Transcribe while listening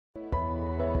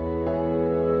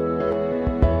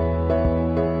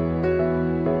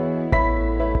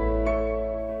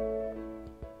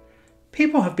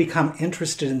People have become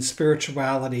interested in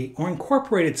spirituality or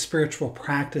incorporated spiritual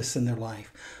practice in their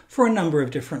life for a number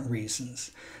of different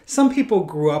reasons. Some people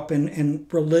grew up in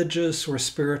religious or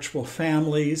spiritual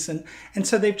families, and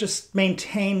so they've just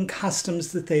maintained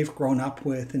customs that they've grown up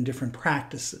with and different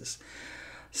practices.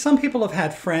 Some people have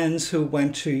had friends who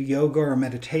went to yoga or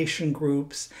meditation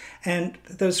groups, and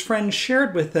those friends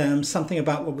shared with them something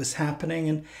about what was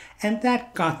happening, and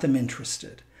that got them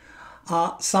interested.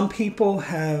 Some people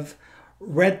have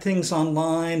read things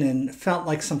online and felt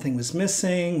like something was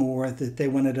missing, or that they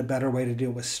wanted a better way to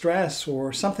deal with stress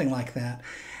or something like that.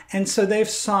 And so they've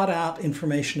sought out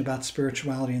information about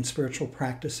spirituality and spiritual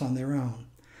practice on their own.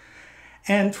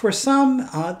 And for some,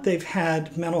 they've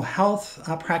had mental health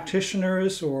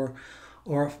practitioners or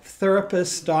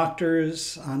therapists,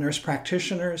 doctors, nurse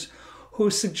practitioners who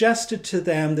suggested to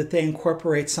them that they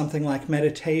incorporate something like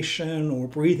meditation or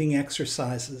breathing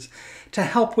exercises to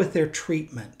help with their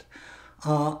treatment.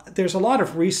 There's a lot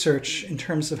of research in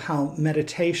terms of how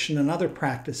meditation and other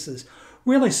practices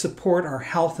really support our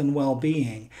health and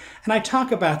well-being. And I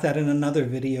talk about that in another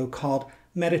video called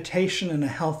Meditation and a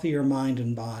Healthier Mind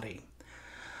and Body.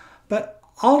 But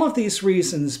all of these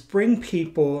reasons bring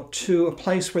people to a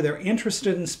place where they're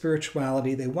interested in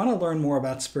spirituality, they want to learn more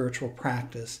about spiritual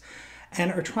practice,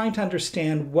 and are trying to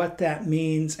understand what that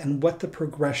means and what the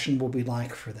progression will be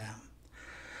like for them.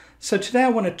 So today I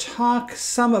want to talk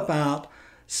some about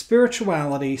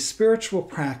spirituality, spiritual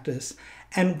practice,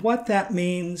 and what that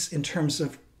means in terms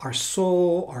of our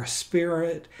soul, our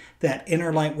spirit, that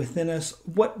inner light within us,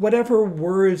 whatever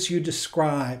words you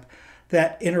describe,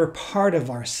 that inner part of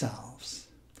ourselves.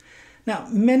 Now,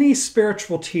 many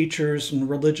spiritual teachers and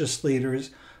religious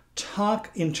leaders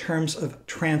talk in terms of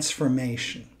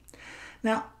transformation.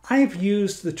 Now, I've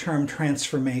used the term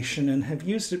transformation and have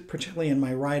used it particularly in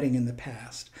my writing in the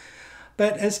past.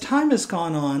 But as time has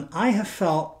gone on, I have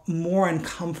felt more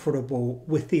uncomfortable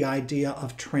with the idea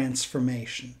of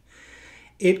transformation.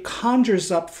 It conjures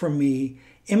up for me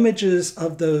images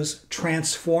of those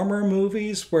Transformer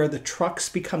movies where the trucks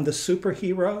become the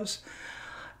superheroes.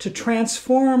 To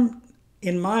transform,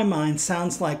 in my mind,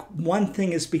 sounds like one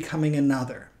thing is becoming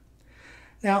another.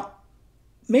 Now,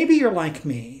 maybe you're like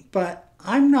me, but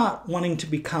I'm not wanting to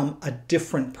become a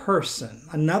different person,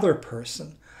 another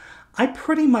person. I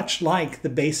pretty much like the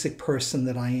basic person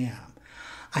that I am.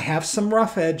 I have some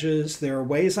rough edges. There are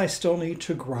ways I still need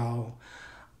to grow.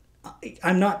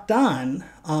 I'm not done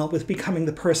with becoming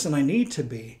the person I need to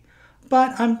be,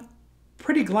 but I'm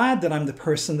pretty glad that I'm the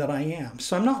person that I am.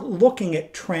 So I'm not looking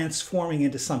at transforming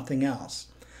into something else.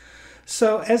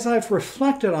 So as I've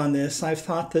reflected on this, I've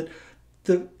thought that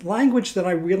the language that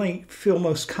I really feel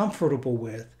most comfortable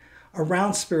with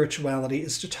around spirituality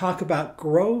is to talk about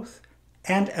growth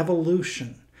and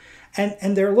evolution.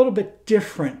 And they're a little bit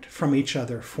different from each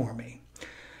other for me.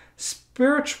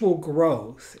 Spiritual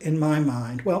growth, in my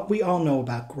mind, well, we all know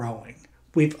about growing.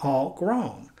 We've all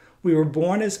grown. We were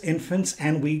born as infants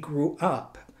and we grew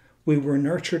up. We were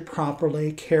nurtured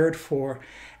properly, cared for,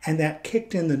 and that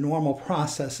kicked in the normal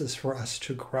processes for us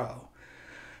to grow.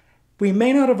 We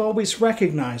may not have always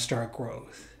recognized our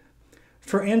growth.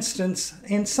 For instance,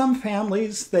 in some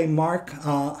families, they mark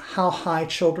how high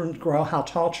children grow, how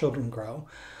tall children grow,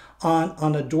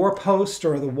 on a doorpost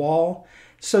or the wall,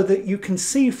 so that you can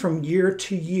see from year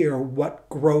to year what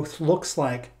growth looks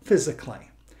like physically.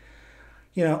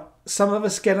 You know, some of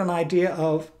us get an idea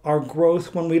of our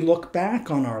growth when we look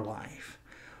back on our life.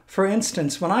 For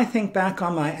instance, when I think back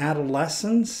on my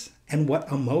adolescence and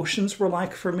what emotions were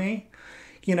like for me,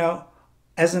 you know,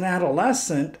 as an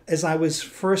adolescent, as I was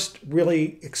first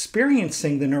really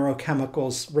experiencing the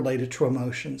neurochemicals related to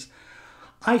emotions,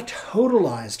 I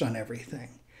totalized on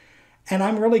everything. And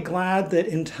I'm really glad that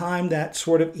in time that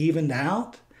sort of evened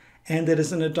out, and that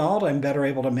as an adult I'm better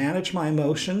able to manage my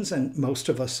emotions, and most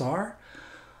of us are.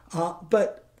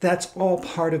 But that's all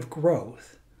part of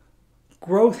growth.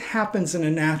 Growth happens in a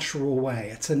natural way.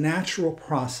 It's a natural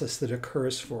process that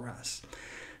occurs for us.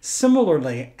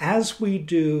 Similarly, as we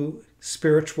do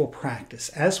spiritual practice,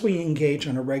 as we engage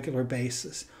on a regular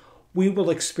basis, we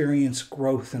will experience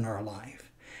growth in our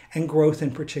life, and growth in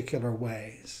particular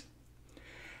ways.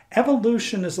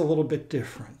 Evolution is a little bit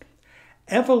different.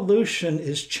 Evolution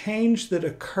is change that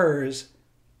occurs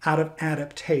out of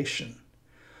adaptation.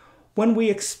 When we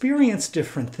experience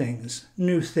different things,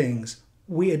 new things,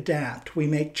 we adapt, we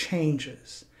make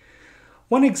changes.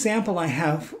 One example I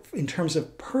have in terms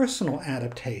of personal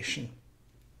adaptation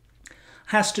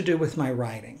has to do with my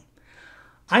writing.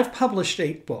 I've published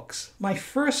 8 books. My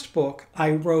first book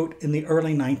I wrote in the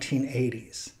early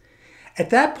 1980s. At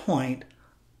that point,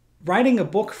 Writing a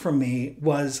book for me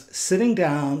was sitting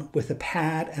down with a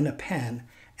pad and a pen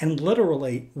and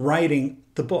literally writing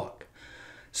the book.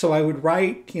 So I would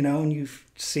write, and you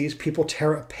see people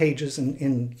tear up pages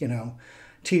in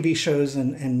TV shows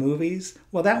and movies.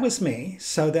 Well, that was me.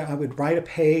 So that I would write a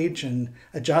page and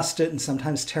adjust it and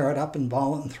sometimes tear it up and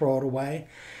ball it and throw it away.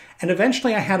 And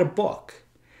eventually I had a book.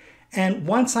 And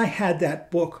once I had that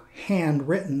book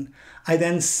handwritten, I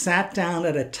then sat down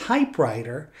at a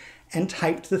typewriter and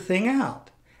typed the thing out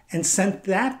and sent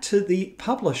that to the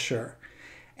publisher.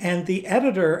 And the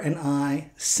editor and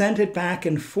I sent it back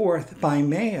and forth by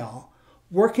mail,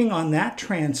 working on that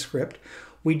transcript.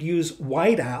 We'd use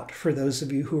whiteout, for those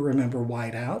of you who remember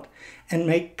whiteout, and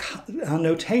make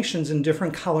notations in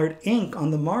different colored ink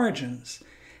on the margins.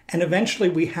 And eventually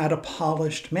we had a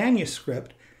polished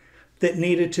manuscript that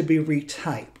needed to be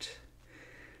retyped.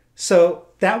 So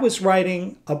that was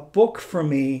writing a book for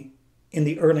me in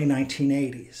the early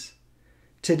 1980s.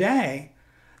 Today,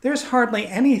 there's hardly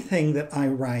anything that I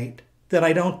write that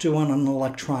I don't do on an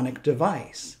electronic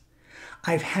device.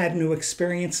 I've had new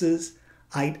experiences.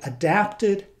 I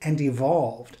adapted and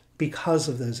evolved because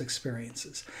of those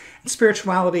experiences. And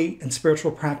spirituality and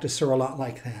spiritual practice are a lot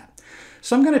like that.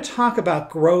 So I'm going to talk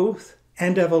about growth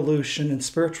and evolution in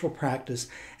spiritual practice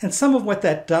and some of what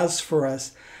that does for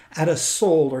us at a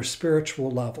soul or spiritual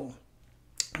level,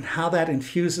 and how that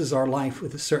infuses our life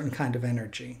with a certain kind of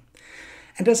energy.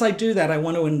 And as I do that, I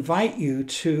want to invite you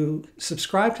to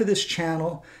subscribe to this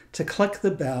channel, to click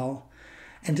the bell,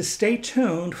 and to stay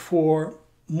tuned for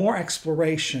more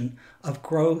exploration of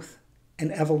growth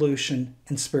and evolution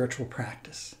in spiritual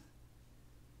practice.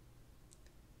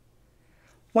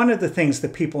 One of the things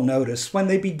that people notice when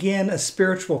they begin a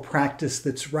spiritual practice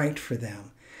that's right for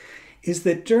them is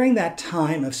that during that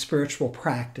time of spiritual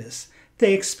practice,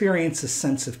 they experience a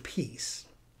sense of peace.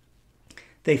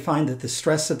 They find that the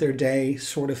stress of their day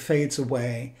sort of fades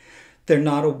away. They're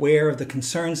not aware of the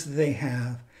concerns that they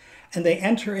have, and they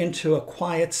enter into a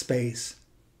quiet space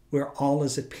where all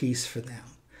is at peace for them.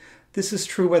 This is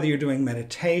true whether you're doing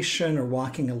meditation or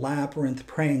walking a labyrinth,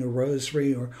 praying a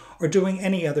rosary, or doing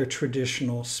any other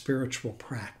traditional spiritual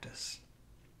practice.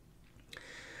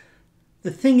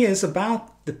 The thing is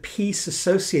about the peace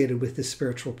associated with this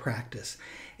spiritual practice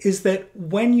is that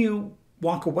when you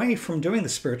walk away from doing the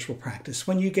spiritual practice,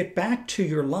 when you get back to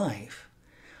your life,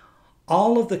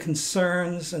 all of the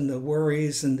concerns and the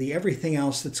worries and the everything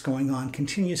else that's going on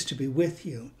continues to be with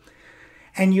you.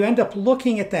 And you end up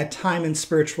looking at that time in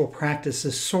spiritual practice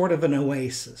as sort of an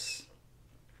oasis.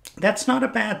 That's not a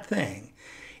bad thing.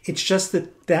 It's just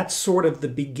that that's sort of the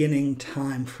beginning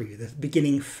time for you, the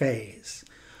beginning phase.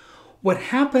 What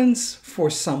happens for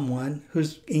someone who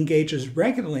engages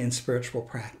regularly in spiritual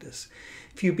practice,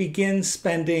 if you begin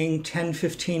spending 10,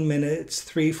 15 minutes,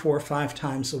 3, 4, 5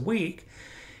 times a week,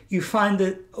 you find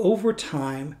that over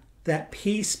time, that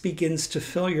peace begins to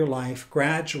fill your life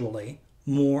gradually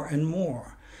more and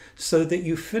more, so that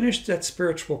you finish that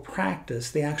spiritual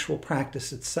practice, the actual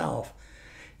practice itself.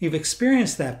 You've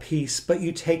experienced that peace, but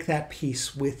you take that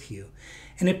peace with you,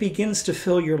 and it begins to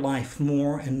fill your life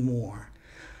more and more.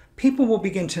 People will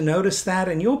begin to notice that,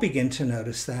 and you'll begin to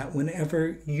notice that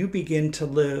whenever you begin to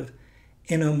live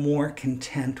in a more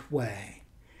content way.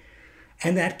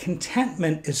 And that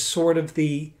contentment is sort of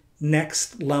the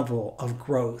next level of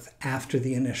growth after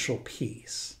the initial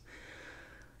peace.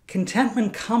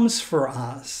 Contentment comes for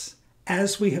us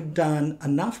as we have done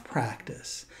enough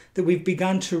practice that we've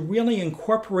begun to really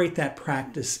incorporate that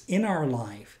practice in our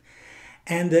life,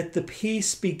 and that the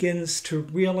peace begins to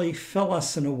really fill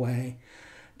us in a way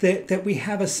that we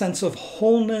have a sense of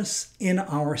wholeness in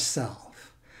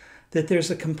ourself, that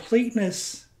there's a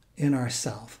completeness in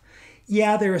ourself.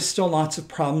 Yeah, there are still lots of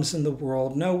problems in the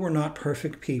world. No, we're not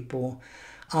perfect people.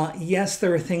 Yes,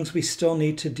 there are things we still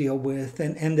need to deal with,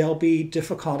 and there'll be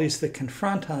difficulties that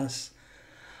confront us,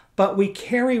 but we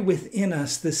carry within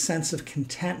us this sense of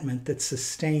contentment that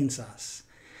sustains us.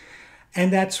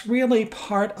 And that's really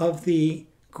part of the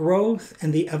growth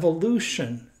and the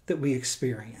evolution that we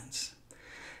experience.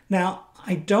 Now,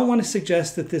 I don't want to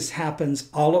suggest that this happens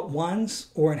all at once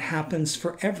or it happens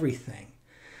for everything.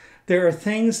 There are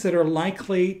things that are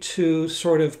likely to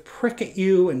sort of prick at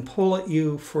you and pull at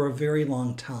you for a very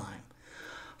long time.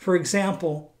 For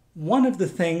example, one of the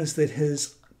things that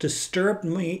has disturbed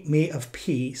me of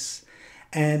peace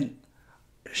and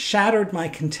shattered my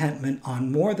contentment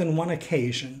on more than one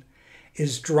occasion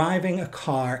is driving a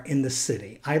car in the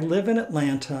city. I live in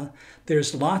Atlanta.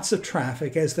 There's lots of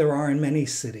traffic, as there are in many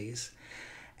cities.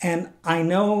 And I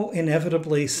know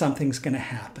inevitably something's going to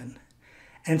happen.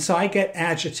 And so I get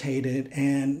agitated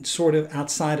and sort of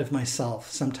outside of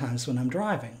myself sometimes when I'm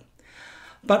driving.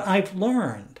 But I've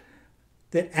learned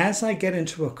that as I get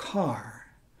into a car,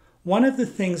 one of the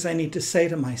things I need to say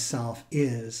to myself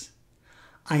is,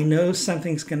 I know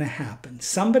something's going to happen.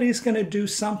 Somebody's going to do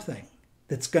something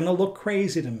that's going to look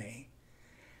crazy to me.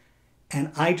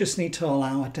 And I just need to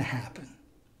allow it to happen.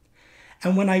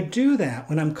 And when I do that,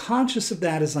 when I'm conscious of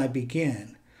that as I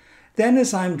begin, then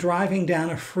as I'm driving down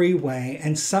a freeway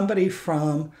and somebody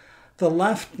from the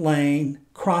left lane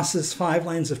crosses 5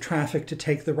 lanes of traffic to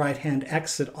take the right-hand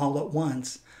exit all at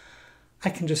once, I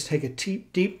can just take a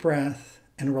deep breath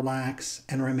and relax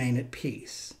and remain at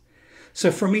peace.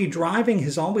 So for me, driving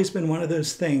has always been one of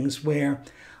those things where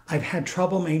I've had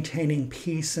trouble maintaining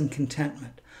peace and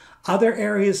contentment. Other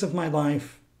areas of my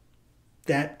life,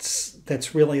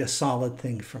 that's really a solid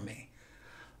thing for me.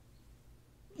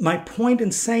 My point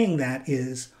in saying that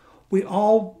is we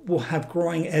all will have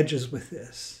growing edges with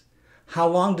this. How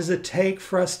long does it take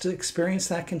for us to experience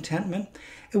that contentment?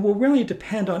 It will really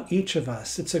depend on each of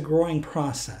us. It's a growing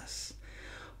process.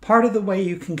 Part of the way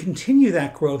you can continue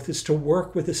that growth is to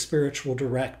work with a spiritual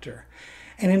director.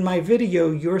 And in my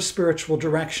video, Your Spiritual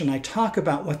Direction, I talk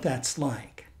about what that's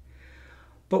like.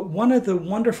 But one of the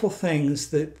wonderful things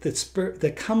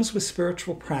that comes with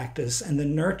spiritual practice and the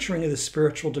nurturing of the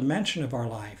spiritual dimension of our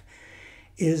life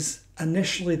is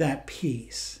initially that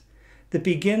peace that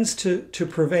begins to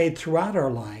pervade throughout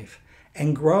our life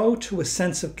and grow to a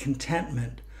sense of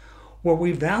contentment where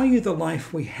we value the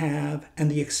life we have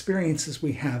and the experiences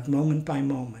we have moment by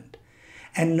moment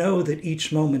and know that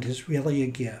each moment is really a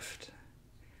gift.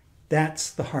 That's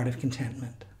the heart of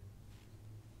contentment.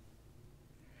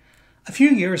 A few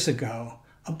years ago,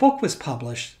 a book was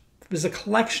published. It was a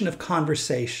collection of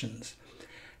conversations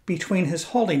between His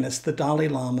Holiness the Dalai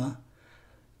Lama,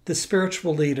 the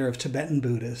spiritual leader of Tibetan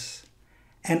Buddhists,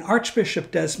 and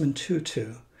Archbishop Desmond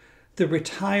Tutu, the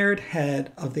retired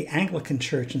head of the Anglican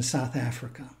Church in South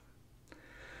Africa.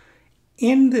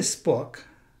 In this book,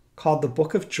 called The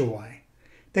Book of Joy,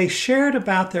 they shared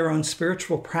about their own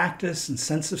spiritual practice and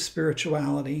sense of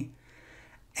spirituality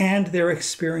and their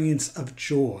experience of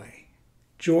joy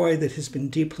that has been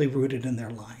deeply rooted in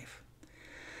their life.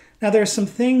 Now, there are some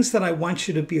things that I want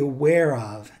you to be aware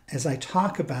of as I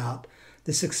talk about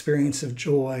this experience of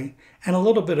joy and a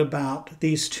little bit about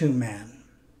these two men.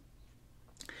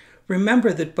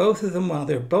 Remember that both of them, while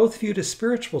they're both viewed as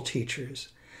spiritual teachers,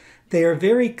 they are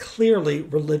very clearly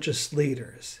religious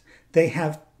leaders. They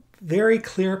have very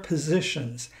clear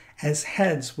positions as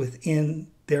heads within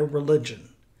their religion.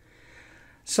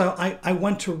 So I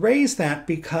want to raise that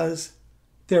because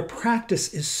their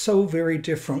practice is so very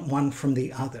different one from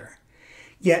the other.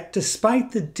 Yet,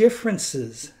 despite the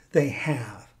differences they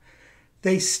have,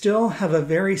 they still have a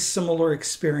very similar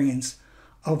experience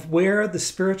of where the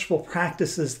spiritual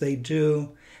practices they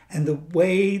do and the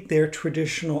way their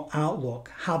traditional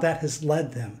outlook, how that has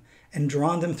led them and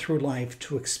drawn them through life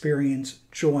to experience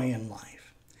joy in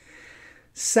life.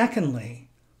 Secondly,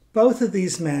 both of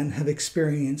these men have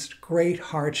experienced great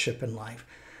hardship in life.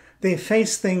 They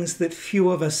face things that few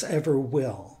of us ever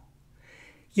will.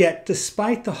 Yet,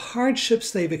 despite the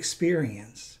hardships they've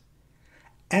experienced,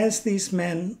 as these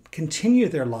men continue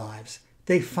their lives,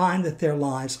 they find that their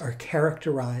lives are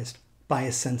characterized by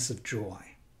a sense of joy.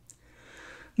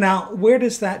 Now, where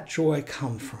does that joy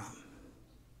come from?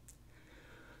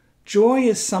 Joy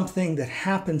is something that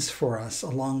happens for us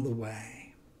along the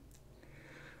way.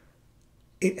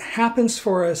 It happens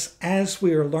for us as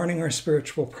we are learning our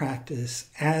spiritual practice,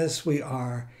 as we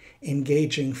are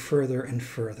engaging further and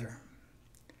further.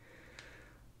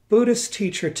 Buddhist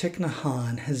teacher Thich Nhat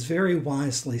Hanh has very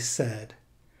wisely said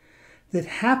that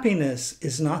happiness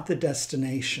is not the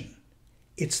destination,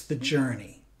 it's the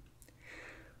journey.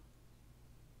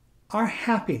 Our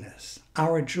happiness,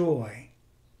 our joy,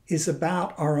 is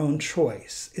about our own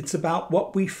choice. It's about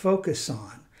what we focus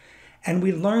on. And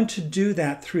we learn to do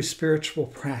that through spiritual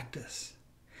practice.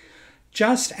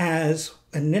 Just as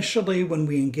initially when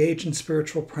we engage in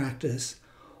spiritual practice,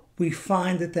 we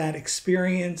find that that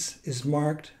experience is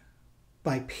marked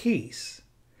by peace,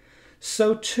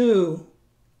 so too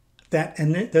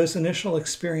those initial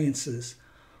experiences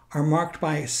are marked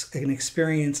by an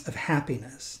experience of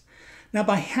happiness. Now,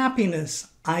 by happiness,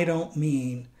 I don't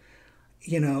mean,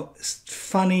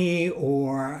 funny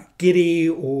or giddy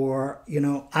or,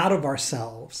 out of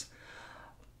ourselves,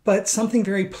 but something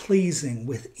very pleasing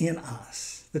within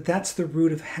us, that's the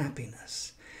root of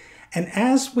happiness. And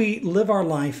as we live our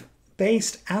life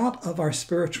based out of our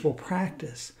spiritual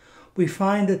practice, we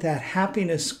find that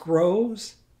happiness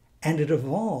grows and it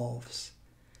evolves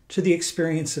to the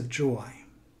experience of joy.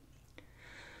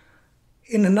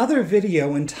 In another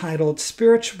video entitled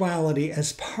Spirituality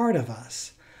as Part of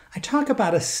Us, I talk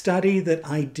about a study that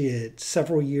I did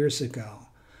several years ago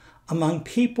among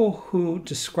people who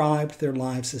described their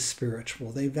lives as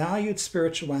spiritual. They valued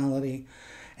spirituality,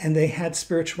 and they had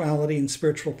spirituality and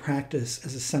spiritual practice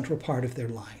as a central part of their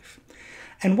life.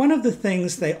 And one of the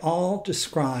things they all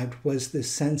described was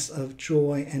this sense of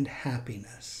joy and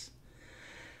happiness.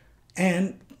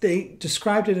 And they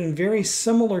described it in very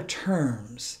similar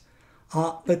terms,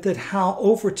 but that how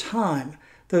over time,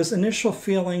 those initial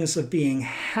feelings of being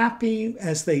happy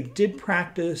as they did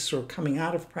practice or coming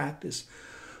out of practice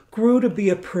grew to be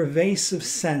a pervasive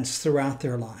sense throughout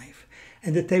their life,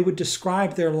 and that they would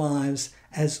describe their lives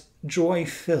as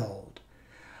joy-filled.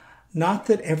 Not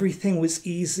that everything was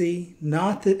easy,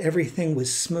 not that everything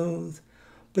was smooth,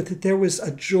 but that there was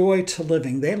a joy to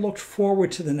living. They looked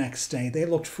forward to the next day. They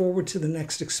looked forward to the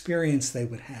next experience they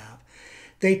would have.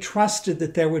 They trusted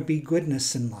that there would be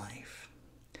goodness in life.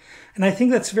 And I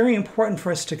think that's very important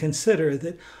for us to consider,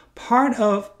 that part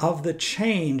of the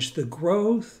change, the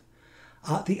growth,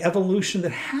 the evolution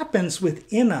that happens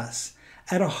within us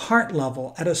at a heart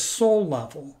level, at a soul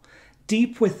level,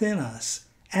 deep within us,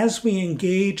 as we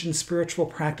engage in spiritual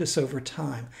practice over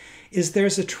time, is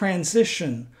there's a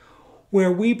transition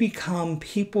where we become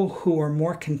people who are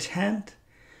more content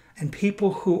and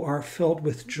people who are filled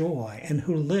with joy and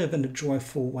who live in a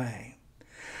joyful way.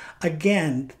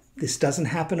 Again, this doesn't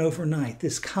happen overnight.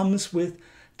 This comes with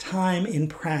time in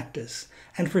practice,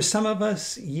 and for some of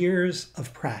us, years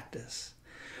of practice.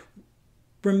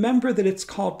 Remember that it's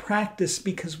called practice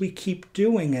because we keep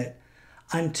doing it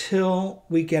until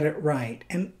we get it right.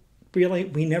 And really,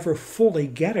 we never fully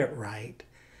get it right.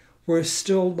 We're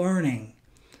still learning.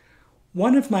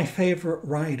 One of my favorite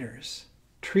writers,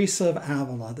 Teresa of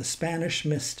Avila, the Spanish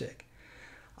mystic,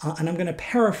 and I'm going to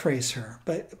paraphrase her,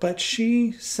 but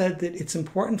she said that it's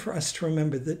important for us to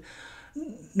remember that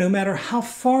no matter how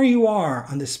far you are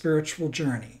on the spiritual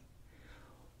journey,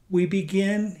 we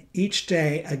begin each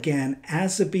day again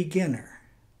as a beginner.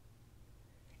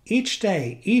 Each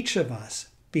day, each of us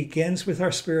begins with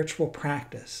our spiritual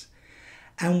practice,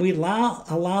 and we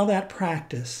allow that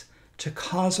practice to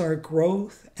cause our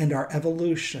growth and our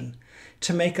evolution,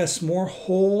 to make us more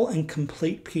whole and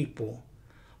complete people,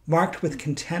 marked with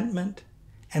contentment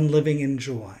and living in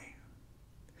joy.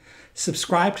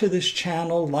 Subscribe to this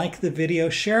channel, like the video,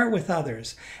 share it with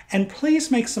others, and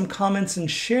please make some comments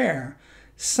and share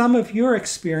some of your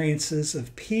experiences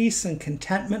of peace and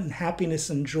contentment and happiness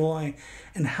and joy,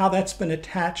 and how that's been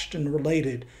attached and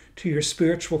related to your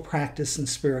spiritual practice and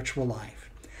spiritual life.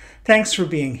 Thanks for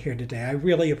being here today. I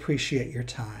really appreciate your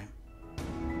time.